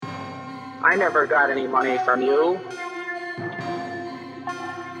I never got any money from you.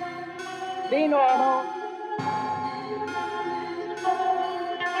 Be normal.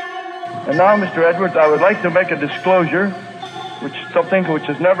 And now, Mr. Edwards, I would like to make a disclosure, something which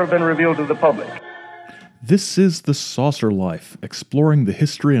has never been revealed to the public. This is The Saucer Life, exploring the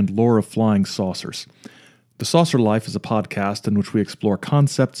history and lore of flying saucers. The Saucer Life is a podcast in which we explore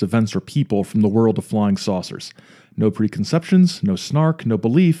concepts, events, or people from the world of flying saucers. No preconceptions, no snark, no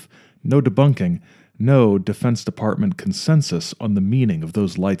belief, no debunking, no Defense Department consensus on the meaning of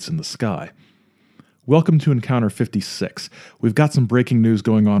those lights in the sky. Welcome to Encounter 56. We've got some breaking news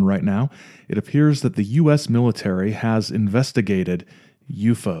going on right now. It appears that the U.S. military has investigated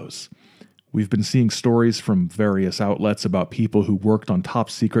UFOs. We've been seeing stories from various outlets about people who worked on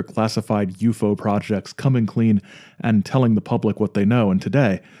top-secret classified UFO projects coming clean and telling the public what they know, and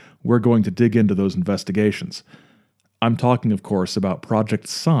today we're going to dig into those investigations. I'm talking, of course, about Project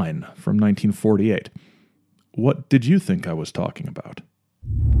Sign from 1948. What did you think I was talking about?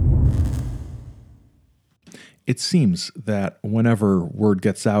 It seems that whenever word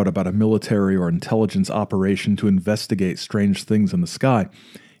gets out about a military or intelligence operation to investigate strange things in the sky,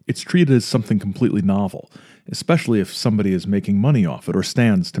 it's treated as something completely novel, especially if somebody is making money off it or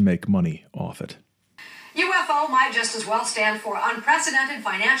stands to make money off it. UFO might just as well stand for unprecedented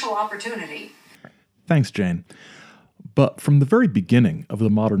financial opportunity. Thanks, Jane. But from the very beginning of the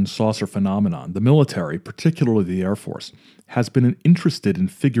modern saucer phenomenon, the military, particularly the Air Force, has been interested in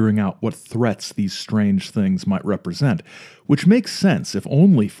figuring out what threats these strange things might represent, which makes sense if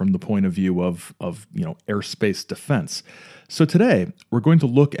only from the point of view of airspace defense. So today, we're going to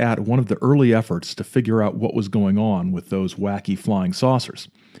look at one of the early efforts to figure out what was going on with those wacky flying saucers.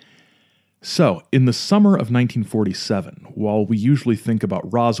 So, in the summer of 1947, while we usually think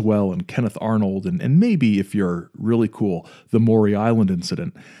about Roswell and Kenneth Arnold and maybe, if you're really cool, the Maury Island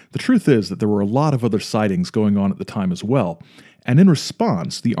incident, the truth is that there were a lot of other sightings going on at the time as well. And in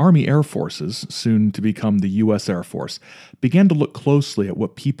response, the Army Air Forces, soon to become the U.S. Air Force, began to look closely at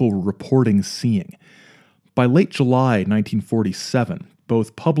what people were reporting seeing. By late July 1947,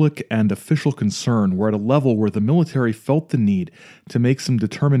 both public and official concern were at a level where the military felt the need to make some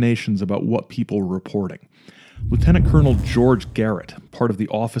determinations about what people were reporting. Lieutenant Colonel George Garrett, part of the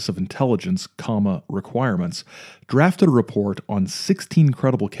Office of Intelligence, Requirements, drafted a report on 16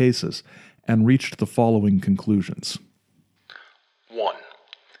 credible cases and reached the following conclusions. 1.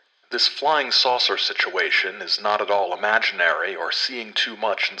 This flying saucer situation is not at all imaginary or seeing too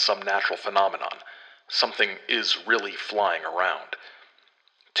much in some natural phenomenon. Something is really flying around.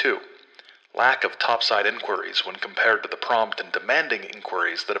 2. Lack of topside inquiries when compared to the prompt and demanding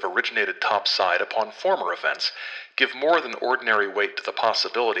inquiries that have originated topside upon former events give more than ordinary weight to the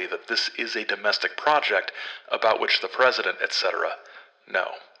possibility that this is a domestic project about which the President, etc., know.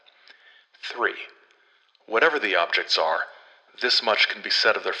 3. Whatever the objects are, this much can be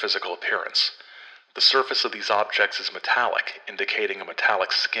said of their physical appearance. The surface of these objects is metallic, indicating a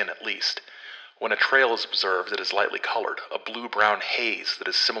metallic skin at least. When a trail is observed, it is lightly colored, a blue-brown haze that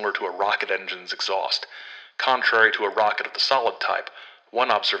is similar to a rocket engine's exhaust. Contrary to a rocket of the solid type, one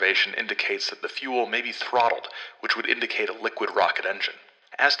observation indicates that the fuel may be throttled, which would indicate a liquid rocket engine.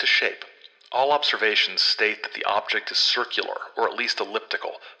 As to shape, all observations state that the object is circular, or at least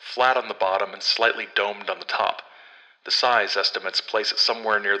elliptical, flat on the bottom and slightly domed on the top. The size estimates place it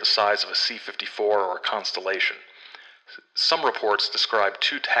somewhere near the size of a C-54 or a Constellation. Some reports describe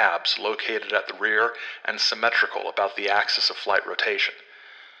 2 tabs located at the rear and symmetrical about the axis of flight rotation.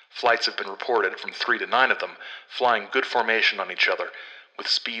 Flights have been reported from 3 to 9 of them, flying good formation on each other, with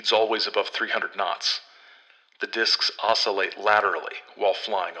speeds always above 300 knots. The discs oscillate laterally while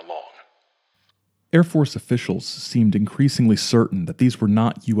flying along. Air Force officials seemed increasingly certain that these were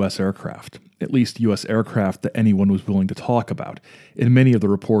not U.S. aircraft, at least U.S. aircraft that anyone was willing to talk about. In many of the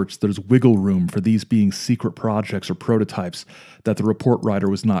reports, there's wiggle room for these being secret projects or prototypes that the report writer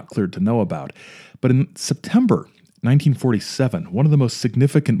was not cleared to know about. But in September 1947, one of the most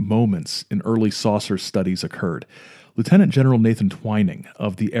significant moments in early saucer studies occurred. Lieutenant General Nathan Twining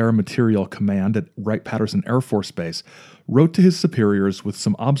of the Air Materiel Command at Wright-Patterson Air Force Base wrote to his superiors with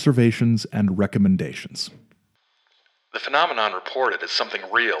some observations and recommendations. The phenomenon reported is something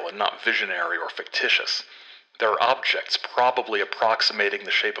real and not visionary or fictitious. There are objects probably approximating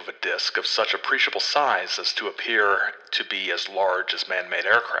the shape of a disk of such appreciable size as to appear to be as large as man-made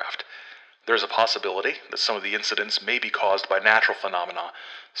aircraft. There is a possibility that some of the incidents may be caused by natural phenomena,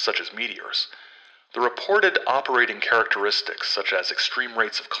 such as meteors. The reported operating characteristics, such as extreme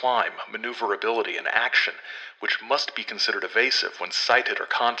rates of climb, maneuverability, and action, which must be considered evasive when sighted or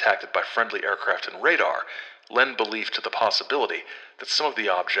contacted by friendly aircraft and radar, lend belief to the possibility that some of the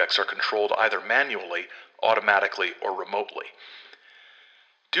objects are controlled either manually, automatically, or remotely.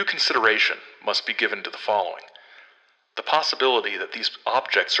 Due consideration must be given to the following: the possibility that these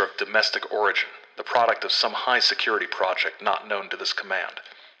objects are of domestic origin, the product of some high-security project not known to this command,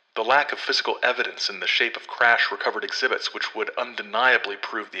 the lack of physical evidence in the shape of crash-recovered exhibits which would undeniably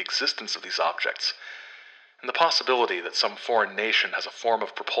prove the existence of these objects, and the possibility that some foreign nation has a form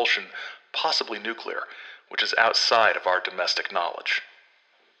of propulsion, possibly nuclear, which is outside of our domestic knowledge.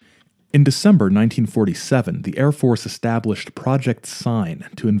 In December 1947, the Air Force established Project Sign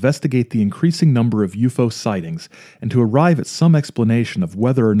to investigate the increasing number of UFO sightings and to arrive at some explanation of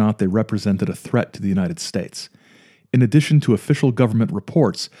whether or not they represented a threat to the United States. In addition to official government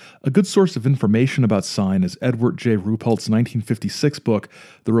reports, a good source of information about Sign is Edward J. Ruppelt's 1956 book,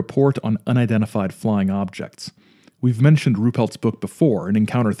 The Report on Unidentified Flying Objects. We've mentioned Ruppelt's book before in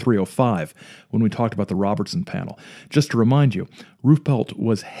Encounter 305 when we talked about the Robertson panel. Just to remind you, Ruppelt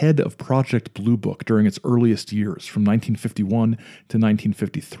was head of Project Blue Book during its earliest years, from 1951 to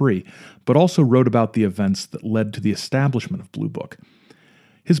 1953, but also wrote about the events that led to the establishment of Blue Book.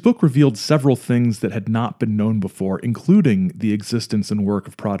 His book revealed several things that had not been known before, including the existence and work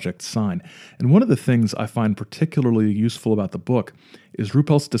of Project Sign. And one of the things I find particularly useful about the book is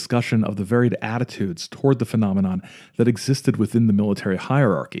Ruppelt's discussion of the varied attitudes toward the phenomenon that existed within the military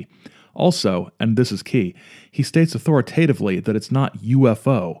hierarchy. Also, and this is key, he states authoritatively that it's not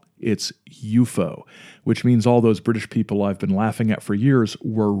UFO, it's UFO, which means all those British people I've been laughing at for years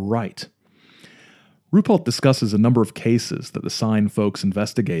were right. Ruppelt discusses a number of cases that the Sign folks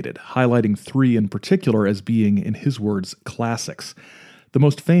investigated, highlighting three in particular as being, in his words, classics. The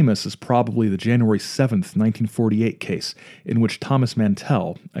most famous is probably the January 7th, 1948 case, in which Thomas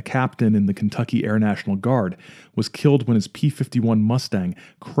Mantell, a captain in the Kentucky Air National Guard, was killed when his P-51 Mustang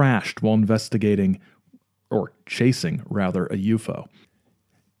crashed while chasing a UFO.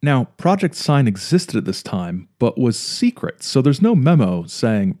 Now, Project Sign existed at this time, but was secret, so there's no memo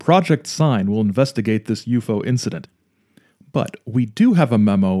saying Project Sign will investigate this UFO incident. But we do have a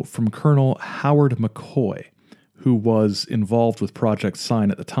memo from Colonel Howard McCoy, who was involved with Project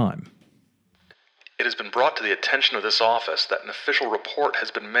Sign at the time. It has been brought to the attention of this office that an official report has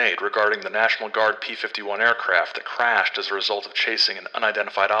been made regarding the National Guard P-51 aircraft that crashed as a result of chasing an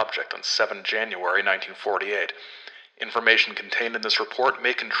unidentified object on 7 January 1948. Information contained in this report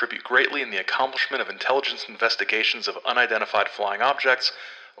may contribute greatly in the accomplishment of intelligence investigations of unidentified flying objects,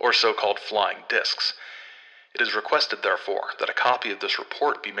 or so-called flying discs. It is requested, therefore, that a copy of this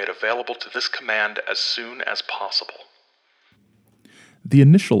report be made available to this command as soon as possible. The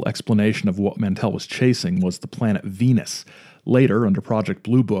initial explanation of what Mantell was chasing was the planet Venus. Later, under Project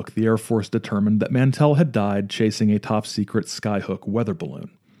Blue Book, the Air Force determined that Mantell had died chasing a top-secret skyhook weather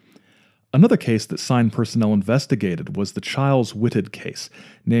balloon. Another case that Sign personnel investigated was the Childs Whitted case,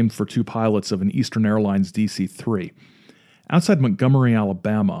 named for two pilots of an Eastern Airlines DC-3. Outside Montgomery,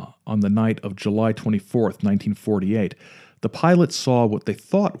 Alabama, on the night of July 24, 1948, the pilots saw what they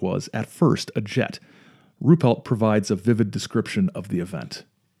thought was, at first, a jet. Ruppelt provides a vivid description of the event.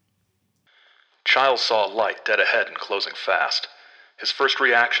 Childs saw a light dead ahead and closing fast. His first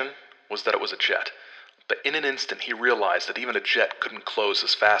reaction was that it was a jet. But in an instant he realized that even a jet couldn't close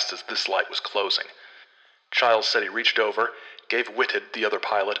as fast as this light was closing. Childs said he reached over, gave Whitted, the other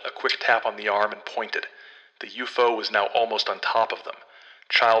pilot, a quick tap on the arm and pointed. The UFO was now almost on top of them.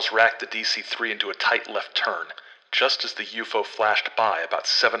 Childs racked the DC-3 into a tight left turn. Just as the UFO flashed by about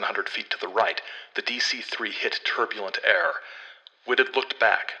 700 feet to the right, the DC-3 hit turbulent air. Whitted looked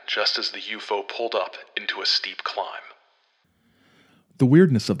back just as the UFO pulled up into a steep climb. The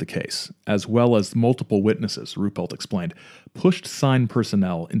weirdness of the case, as well as multiple witnesses, Ruppelt explained, pushed Sign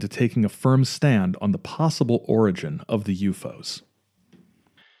personnel into taking a firm stand on the possible origin of the UFOs.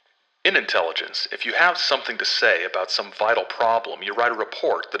 In intelligence, if you have something to say about some vital problem, you write a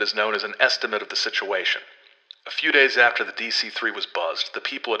report that is known as an estimate of the situation. A few days after the DC-3 was buzzed, the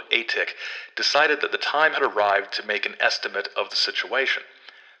people at ATIC decided that the time had arrived to make an estimate of the situation.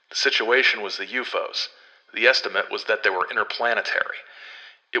 The situation was the UFOs. The estimate was that they were interplanetary.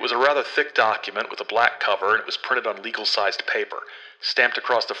 It was a rather thick document with a black cover, and it was printed on legal-sized paper. Stamped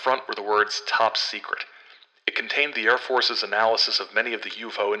across the front were the words, "Top Secret." It contained the Air Force's analysis of many of the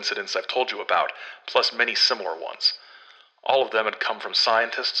UFO incidents I've told you about, plus many similar ones. All of them had come from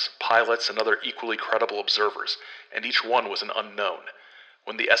scientists, pilots, and other equally credible observers, and each one was an unknown.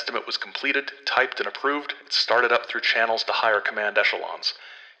 When the estimate was completed, typed, and approved, it started up through channels to higher command echelons.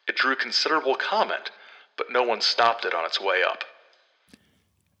 It drew considerable comment, but no one stopped it on its way up.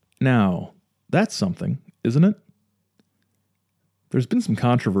 Now, that's something, isn't it? There's been some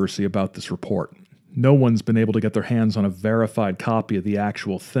controversy about this report. No one's been able to get their hands on a verified copy of the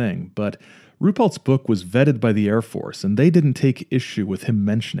actual thing, but Ruppelt's book was vetted by the Air Force, and they didn't take issue with him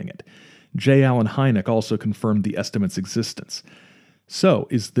mentioning it. J. Allen Hynek also confirmed the estimate's existence. So,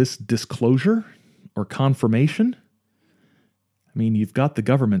 is this disclosure or confirmation? I mean, you've got the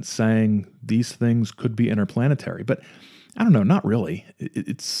government saying these things could be interplanetary, but I don't know, not really.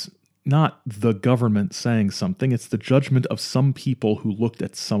 It's not the government saying something, it's the judgment of some people who looked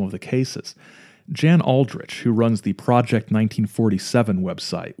at some of the cases. Jan Aldrich, who runs the Project 1947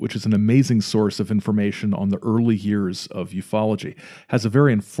 website, which is an amazing source of information on the early years of ufology, has a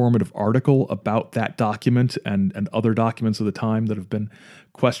very informative article about that document and other documents of the time that have been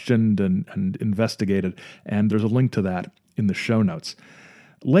questioned and investigated, and there's a link to that in the show notes.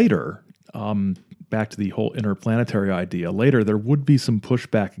 Later, back to the whole interplanetary idea, later there would be some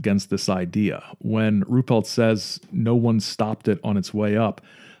pushback against this idea. When Ruppelt says no one stopped it on its way up,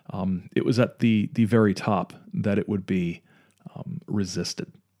 it was at the very top that it would be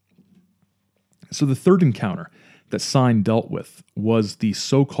resisted. So the third encounter that Sign dealt with was the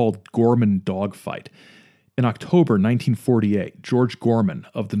so-called Gorman dogfight. In October 1948, George Gorman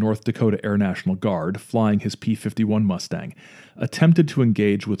of the North Dakota Air National Guard, flying his P-51 Mustang, attempted to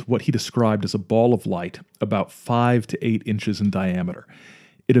engage with what he described as a ball of light about 5 to 8 inches in diameter.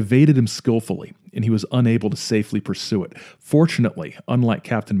 It evaded him skillfully, and he was unable to safely pursue it. Fortunately, unlike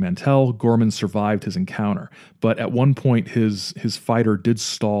Captain Mantell, Gorman survived his encounter, but at one point his fighter did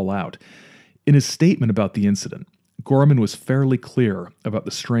stall out. In his statement about the incident, Gorman was fairly clear about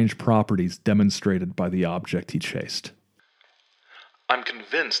the strange properties demonstrated by the object he chased. I'm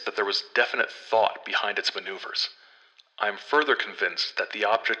convinced that there was definite thought behind its maneuvers. I am further convinced that the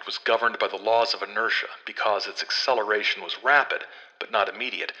object was governed by the laws of inertia because its acceleration was rapid, but not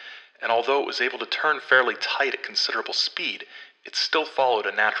immediate, and although it was able to turn fairly tight at considerable speed, it still followed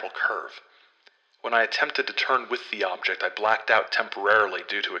a natural curve. When I attempted to turn with the object, I blacked out temporarily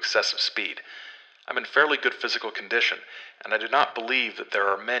due to excessive speed. I'm in fairly good physical condition, and I do not believe that there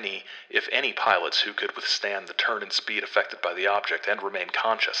are many, if any, pilots who could withstand the turn in speed affected by the object and remain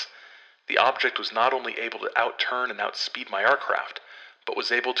conscious. The object was not only able to outturn and outspeed my aircraft, but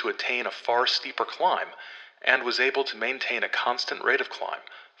was able to attain a far steeper climb, and was able to maintain a constant rate of climb,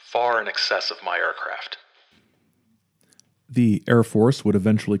 far in excess of my aircraft. The Air Force would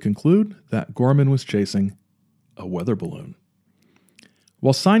eventually conclude that Gorman was chasing a weather balloon.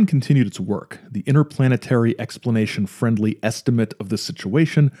 While Sign continued its work, the interplanetary explanation-friendly estimate of the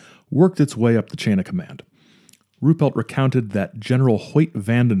situation worked its way up the chain of command. Ruppelt recounted that General Hoyt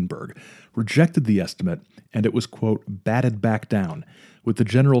Vandenberg rejected the estimate, and it was, quote, batted back down, with the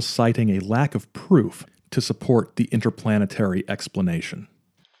general citing a lack of proof to support the interplanetary explanation.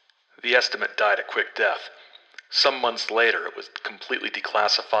 The estimate died a quick death. Some months later, it was completely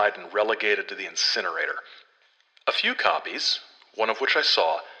declassified and relegated to the incinerator. A few copies, one of which I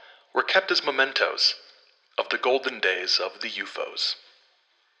saw, were kept as mementos of the golden days of the UFOs.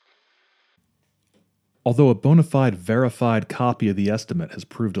 Although a bona fide verified copy of the estimate has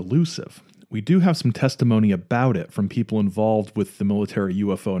proved elusive, we do have some testimony about it from people involved with the military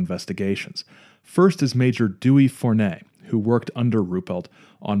UFO investigations. First is Major Dewey Fournay, who worked under Ruppelt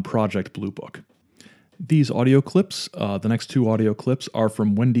on Project Blue Book. These audio clips, the next two audio clips, are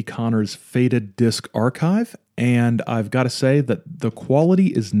from Wendy Connor's Faded Disc Archive, and I've got to say that the quality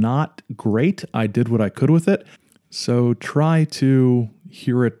is not great. I did what I could with it, so try to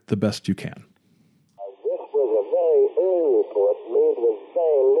hear it the best you can. This was a very early report made with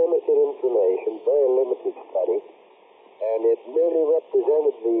very limited information, very limited study, and it merely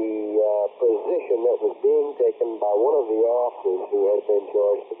represented the position that was being taken by one of the officers who had been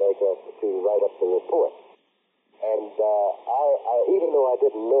charged to write up the report. And I even though I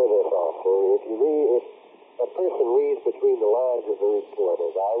didn't know this officer, if a person reads between the lines of the report,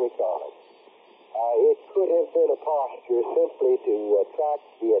 as I recall it, it could have been a posture simply to attract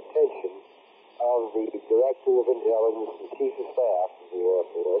the attention of the Director of Intelligence and Chief of Staff of the Air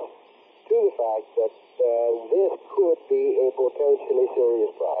Force to the fact that this could be a potentially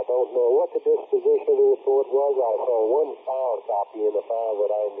serious problem. I don't know what the disposition of the report was. I saw one file copy in the file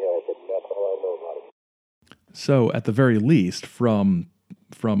that I inherited, and that's all I know about it. So, at the very least, from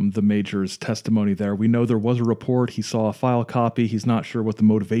the Major's testimony there, we know there was a report. He saw a file copy. He's not sure what the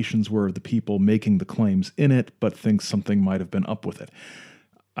motivations were of the people making the claims in it, but thinks something might have been up with it,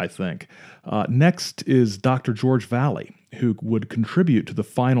 I think. Next is Dr. George Valley, who would contribute to the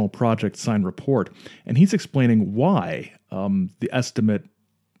final Project Sign report, and he's explaining why the estimate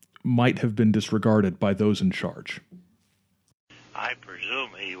might have been disregarded by those in charge. I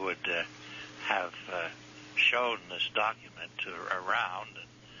presume he would have shown this document around,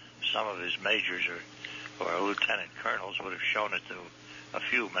 and some of his majors or lieutenant colonels would have shown it to a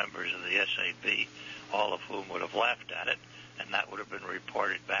few members of the SAB, all of whom would have laughed at it, and that would have been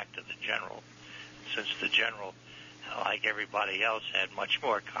reported back to the general. Since the general, like everybody else, had much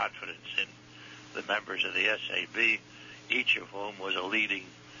more confidence in the members of the SAB, each of whom was a leading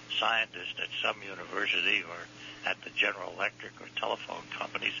scientist at some university or at the General Electric or telephone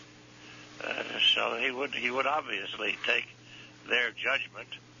companies. So he would obviously take their judgment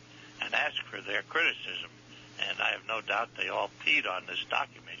and ask for their criticism. And I have no doubt they all peed on this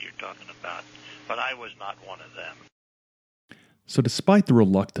document you're talking about. But I was not one of them. So despite the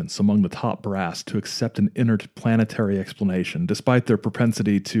reluctance among the top brass to accept an interplanetary explanation, despite their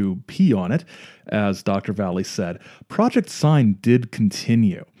propensity to pee on it, as Dr. Valley said, Project Sign did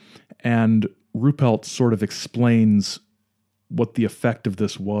continue. And Ruppelt sort of explains what the effect of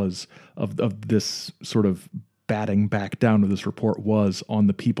this was, of this sort of batting back down of this report was on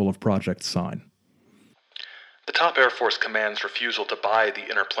the people of Project Sign. The top Air Force Command's refusal to buy the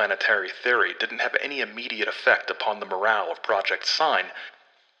interplanetary theory didn't have any immediate effect upon the morale of Project Sign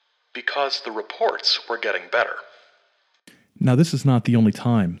because the reports were getting better. Now, this is not the only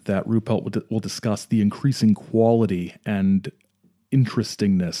time that Ruppelt will discuss the increasing quality and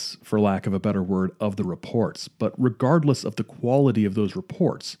interestingness, for lack of a better word, of the reports. But regardless of the quality of those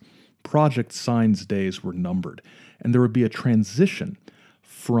reports, Project Sign's days were numbered, and there would be a transition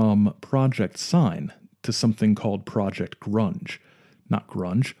from Project Sign to something called Project Grunge. Not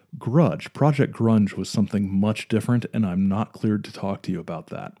Grunge, Grudge. Project Grunge was something much different, and I'm not cleared to talk to you about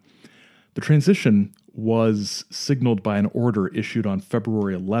that. The transition was signaled by an order issued on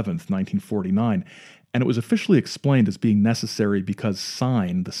February 11th, 1949, and it was officially explained as being necessary because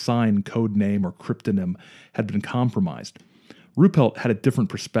Sign, the Sign code name or cryptonym, had been compromised. Ruppelt had a different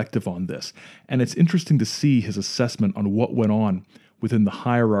perspective on this, and it's interesting to see his assessment on what went on within the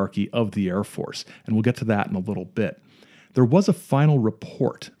hierarchy of the Air Force, and we'll get to that in a little bit. There was a final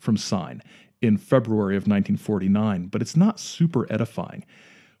report from Sign in February of 1949, but it's not super edifying.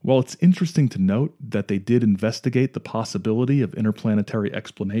 While it's interesting to note that they did investigate the possibility of interplanetary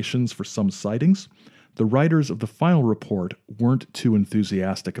explanations for some sightings, the writers of the final report weren't too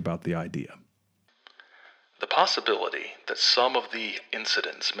enthusiastic about the idea. The possibility that some of the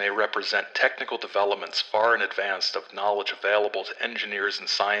incidents may represent technical developments far in advance of knowledge available to engineers and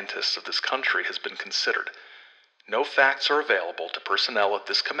scientists of this country has been considered. No facts are available to personnel at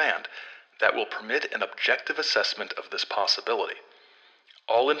this command that will permit an objective assessment of this possibility.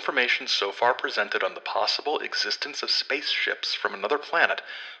 All information so far presented on the possible existence of spaceships from another planet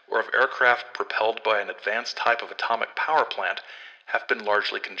or of aircraft propelled by an advanced type of atomic power plant have been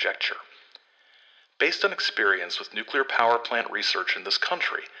largely conjecture. Based on experience with nuclear power plant research in this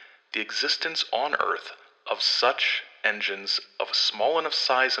country, the existence on Earth of such engines of a small enough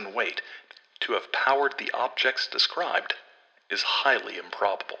size and weight to have powered the objects described is highly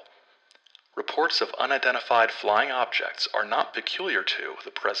improbable. Reports of unidentified flying objects are not peculiar to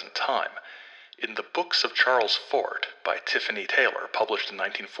the present time. In the Books of Charles Fort by Tiffany Taylor, published in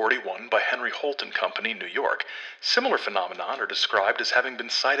 1941 by Henry Holt and Company, New York, similar phenomena are described as having been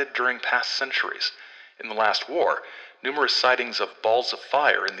cited during past centuries. In the last war, numerous sightings of balls of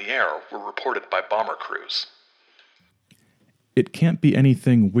fire in the air were reported by bomber crews. It can't be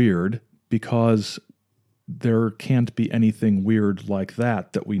anything weird because there can't be anything weird like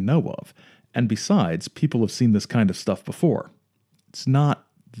that we know of. And besides, people have seen this kind of stuff before. It's not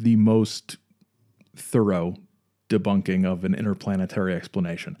the most thorough debunking of an interplanetary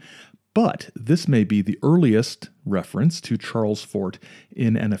explanation. But this may be the earliest reference to Charles Fort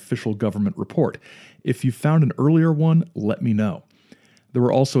in an official government report. If you found an earlier one, let me know. There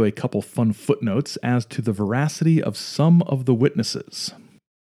were also a couple fun footnotes as to the veracity of some of the witnesses.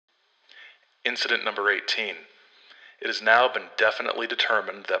 Incident number 18. It has now been definitely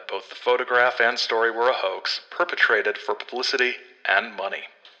determined that both the photograph and story were a hoax, perpetrated for publicity and money.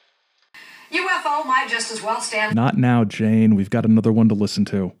 UFO might just as well stand. Not now, Jane. We've got another one to listen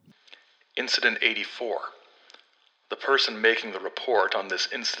to. Incident 84. The person making the report on this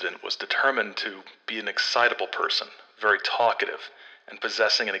incident was determined to be an excitable person, very talkative, and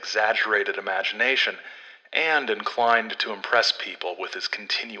possessing an exaggerated imagination, and inclined to impress people with his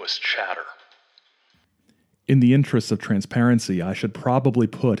continuous chatter. In the interest of transparency, I should probably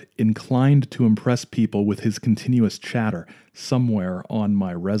put inclined to impress people with his continuous chatter somewhere on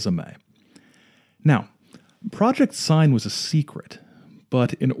my resume. Now, Project Sign was a secret,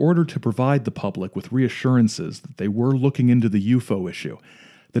 but in order to provide the public with reassurances that they were looking into the UFO issue,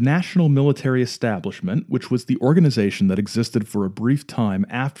 the National Military Establishment, which was the organization that existed for a brief time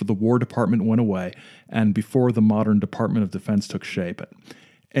after the War Department went away and before the modern Department of Defense took shape,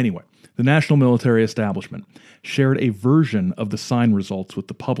 Anyway, the national military establishment shared a version of the sign results with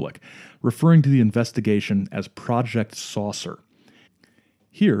the public, referring to the investigation as Project Saucer.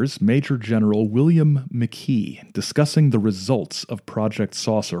 Here's Major General William McKee discussing the results of Project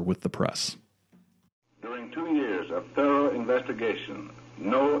Saucer with the press. During 2 years of thorough investigation,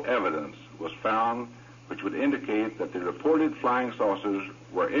 no evidence was found which would indicate that the reported flying saucers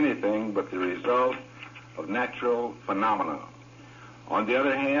were anything but the result of natural phenomena. On the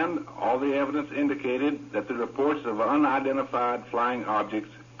other hand, all the evidence indicated that the reports of unidentified flying objects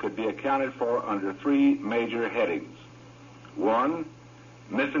could be accounted for under three major headings. 1,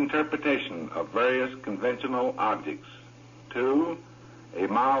 misinterpretation of various conventional objects. 2, a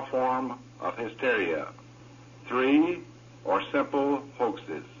mild form of hysteria. 3, or simple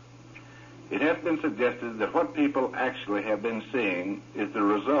hoaxes. It has been suggested that what people actually have been seeing is the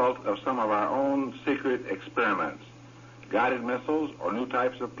result of some of our own secret experiments, guided missiles or new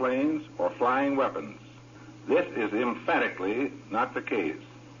types of planes or flying weapons. This is emphatically not the case.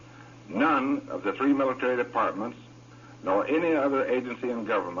 None of the three military departments nor any other agency in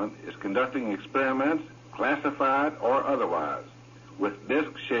government is conducting experiments, classified or otherwise, with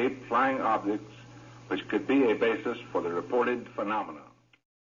disc-shaped flying objects which could be a basis for the reported phenomena.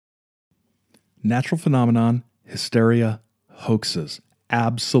 Natural phenomenon, hysteria, hoaxes.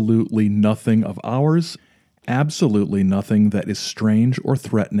 Absolutely nothing of ours. Absolutely nothing that is strange or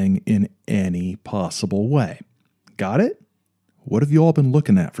threatening in any possible way. Got it? What have you all been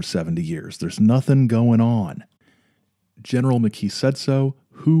looking at for 70 years? There's nothing going on. General McKee said so.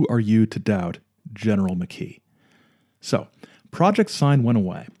 Who are you to doubt General McKee? So, Project Sign went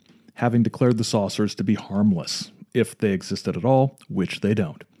away, having declared the saucers to be harmless, if they existed at all, which they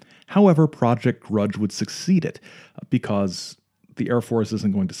don't. However, Project Grudge would succeed it, because the Air Force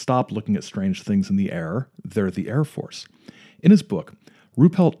isn't going to stop looking at strange things in the air. They're the Air Force. In his book,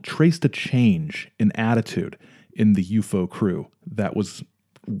 Ruppelt traced a change in attitude in the UFO crew that was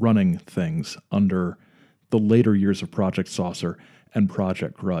running things under the later years of Project Saucer and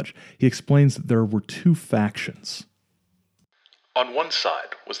Project Grudge. He explains that there were two factions. On one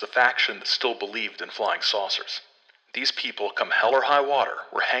side was the faction that still believed in flying saucers. These people, come hell or high water,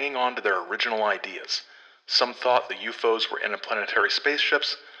 were hanging on to their original ideas. Some thought the UFOs were interplanetary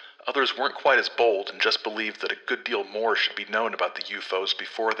spaceships. Others weren't quite as bold and just believed that a good deal more should be known about the UFOs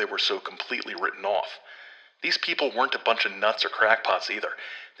before they were so completely written off. These people weren't a bunch of nuts or crackpots either.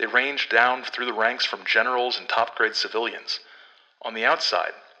 They ranged down through the ranks from generals and top-grade civilians. On the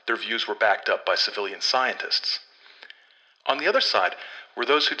outside, their views were backed up by civilian scientists. On the other side were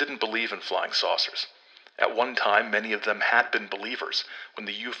those who didn't believe in flying saucers. At one time, many of them had been believers. When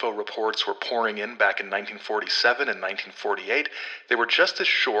the UFO reports were pouring in back in 1947 and 1948, they were just as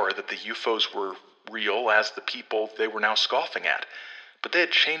sure that the UFOs were real as the people they were now scoffing at. But they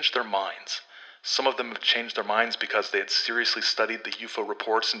had changed their minds. Some of them have changed their minds because they had seriously studied the UFO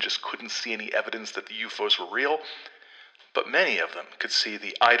reports and just couldn't see any evidence that the UFOs were real. But many of them could see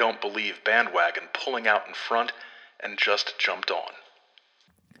the I don't believe bandwagon pulling out in front and just jumped on.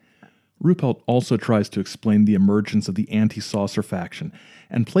 Ruppelt also tries to explain the emergence of the anti-saucer faction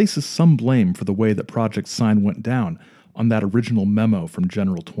and places some blame for the way that Project Sign went down on that original memo from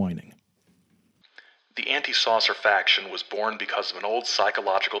General Twining. The anti-saucer faction was born because of an old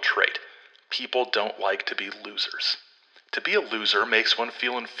psychological trait. People don't like to be losers. To be a loser makes one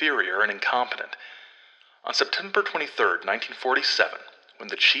feel inferior and incompetent. On September 23, 1947, when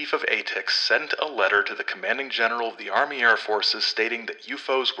the chief of ATIC sent a letter to the commanding general of the Army Air Forces stating that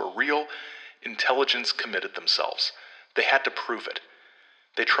UFOs were real, intelligence committed themselves. They had to prove it.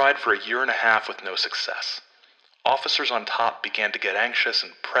 They tried for a year and a half with no success. Officers on top began to get anxious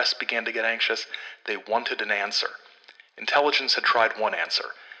and press began to get anxious. They wanted an answer. Intelligence had tried one answer.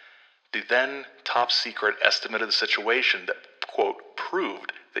 The then top-secret estimate of the situation that, quote,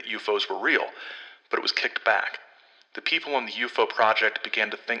 proved that UFOs were real, but it was kicked back. The people on the UFO project began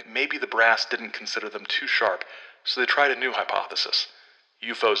to think maybe the brass didn't consider them too sharp, so they tried a new hypothesis.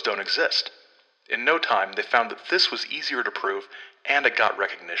 UFOs don't exist. In no time, they found that this was easier to prove, and it got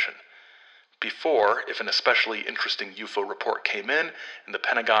recognition. Before, if an especially interesting UFO report came in, and the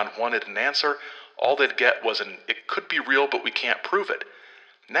Pentagon wanted an answer, all they'd get was an, it could be real, but we can't prove it.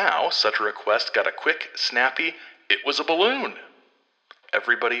 Now, such a request got a quick, snappy, it was a balloon.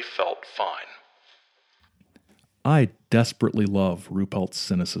 Everybody felt fine. I desperately love Ruppelt's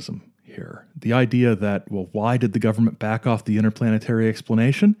cynicism here. The idea that, well, why did the government back off the interplanetary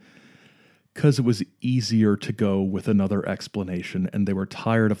explanation? Because it was easier to go with another explanation, and they were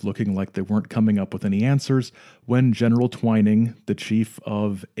tired of looking like they weren't coming up with any answers when General Twining, the chief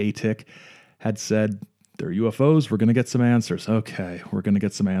of ATIC, had said They're UFOs. We're going to get some answers. Okay, we're going to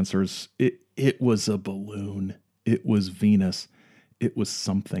get some answers. It was a balloon. It was Venus. It was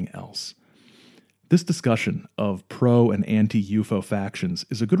something else. This discussion of pro and anti-UFO factions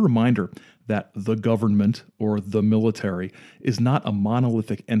is a good reminder that the government or the military is not a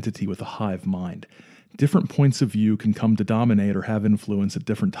monolithic entity with a hive mind. Different points of view can come to dominate or have influence at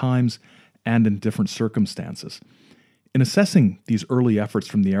different times and in different circumstances. In assessing these early efforts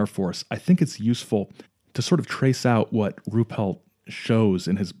from the Air Force, I think it's useful to sort of trace out what Ruppelt shows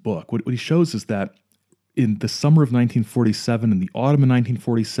in his book. What he shows is that in the summer of 1947, in the autumn of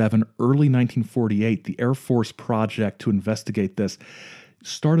 1947, early 1948, the Air Force project to investigate this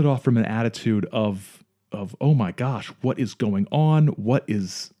started off from an attitude of oh my gosh, what is going on?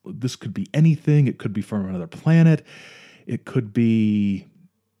 This could be anything. It could be from another planet. It could be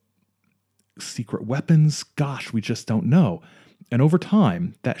secret weapons. Gosh, we just don't know. And over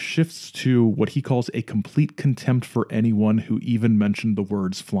time, that shifts to what he calls a complete contempt for anyone who even mentioned the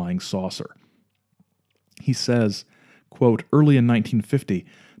words flying saucer. He says, quote, early in 1950,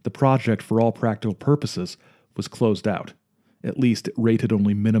 the project, for all practical purposes, was closed out. At least it rated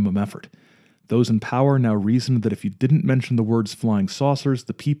only minimum effort. Those in power now reasoned that if you didn't mention the words flying saucers,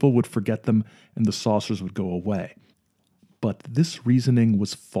 the people would forget them and the saucers would go away. But this reasoning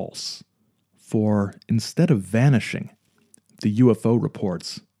was false. For instead of vanishing, the UFO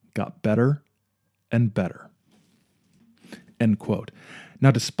reports got better and better. End quote. Now,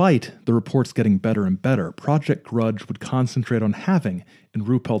 despite the reports getting better and better, Project Grudge would concentrate on having, in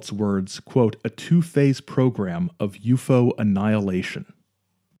Ruppelt's words, quote, a two-phase program of UFO annihilation.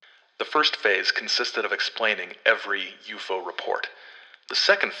 The first phase consisted of explaining every UFO report. The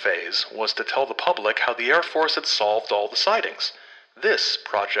second phase was to tell the public how the Air Force had solved all the sightings. This,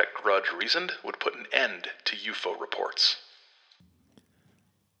 Project Grudge reasoned, would put an end to UFO reports.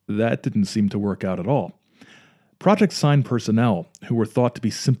 That didn't seem to work out at all. Project Sign personnel, who were thought to be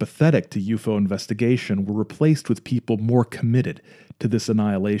sympathetic to UFO investigation, were replaced with people more committed to this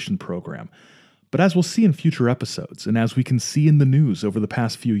annihilation program. But as we'll see in future episodes, and as we can see in the news over the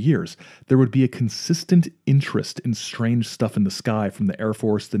past few years, there would be a consistent interest in strange stuff in the sky from the Air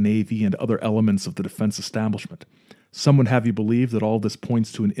Force, the Navy, and other elements of the defense establishment. Some would have you believe that all this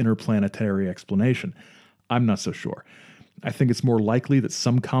points to an interplanetary explanation. I'm not so sure. I think it's more likely that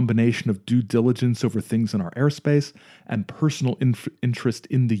some combination of due diligence over things in our airspace and personal interest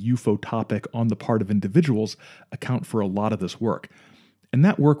in the UFO topic on the part of individuals account for a lot of this work. And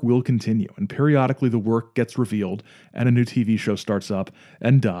that work will continue, and periodically the work gets revealed, and a new TV show starts up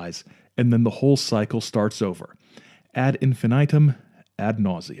and dies, and then the whole cycle starts over. Ad infinitum, ad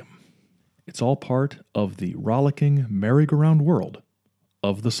nauseum. It's all part of the rollicking merry-go-round world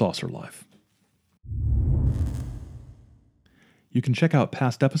of the saucer life. You can check out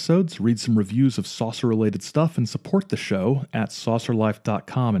past episodes, read some reviews of saucer-related stuff, and support the show at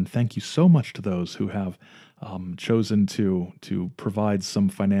saucerlife.com. And thank you so much to those who have chosen to provide some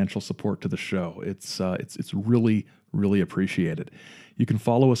financial support to the show. It's really, really appreciated. You can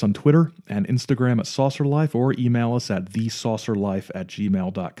follow us on Twitter and Instagram at saucerlife, or email us at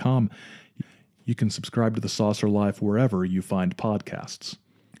thesaucerlife@gmail.com. You can subscribe to The Saucer Life wherever you find podcasts.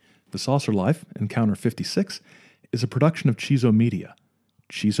 The Saucer Life, Encounter 56, is a production of Chizo Media.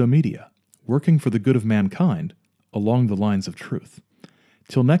 Chizo Media, working for the good of mankind along the lines of truth.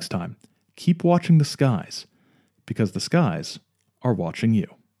 Till next time, keep watching the skies, because the skies are watching you.